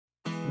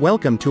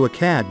Welcome to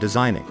AutoCAD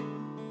Designing.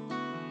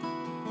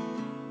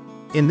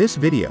 In this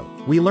video,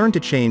 we learn to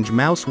change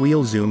mouse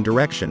wheel zoom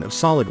direction of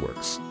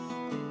Solidworks.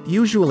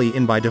 Usually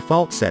by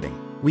default setting,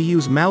 we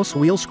use mouse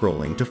wheel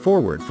scrolling to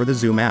forward for the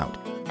zoom out,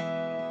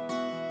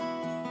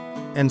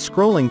 and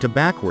scrolling to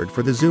backward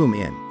for the zoom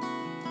in.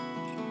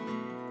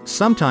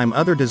 Sometime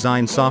other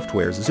design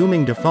software's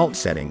zooming default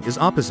setting is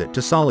opposite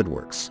to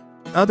Solidworks.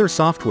 Other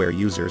software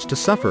users to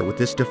suffer with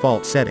this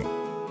default setting.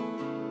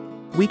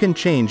 We can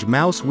change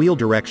mouse wheel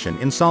direction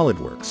in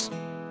Solidworks.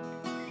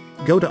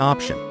 Go to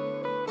Option.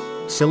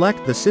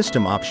 Select the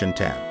System Option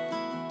tab.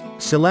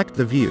 Select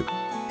the view.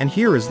 And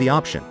here is the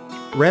option.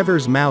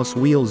 Reverse mouse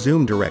wheel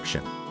zoom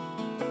direction.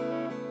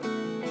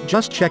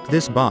 Just check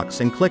this box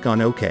and click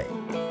on OK.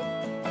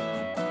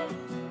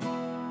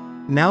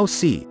 Now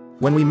see,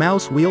 when we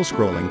mouse wheel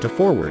scrolling to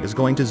forward is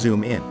going to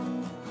zoom in.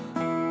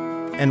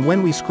 And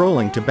when we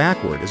scrolling to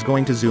backward is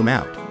going to zoom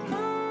out.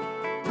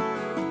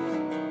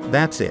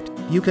 That's it.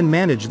 You can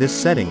manage this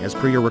setting as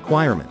per your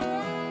requirement.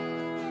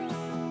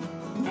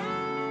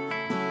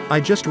 I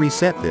just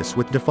reset this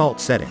with default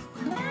setting.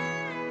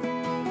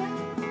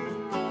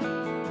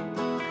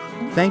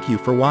 Thank you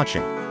for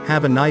watching.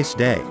 Have a nice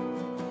day.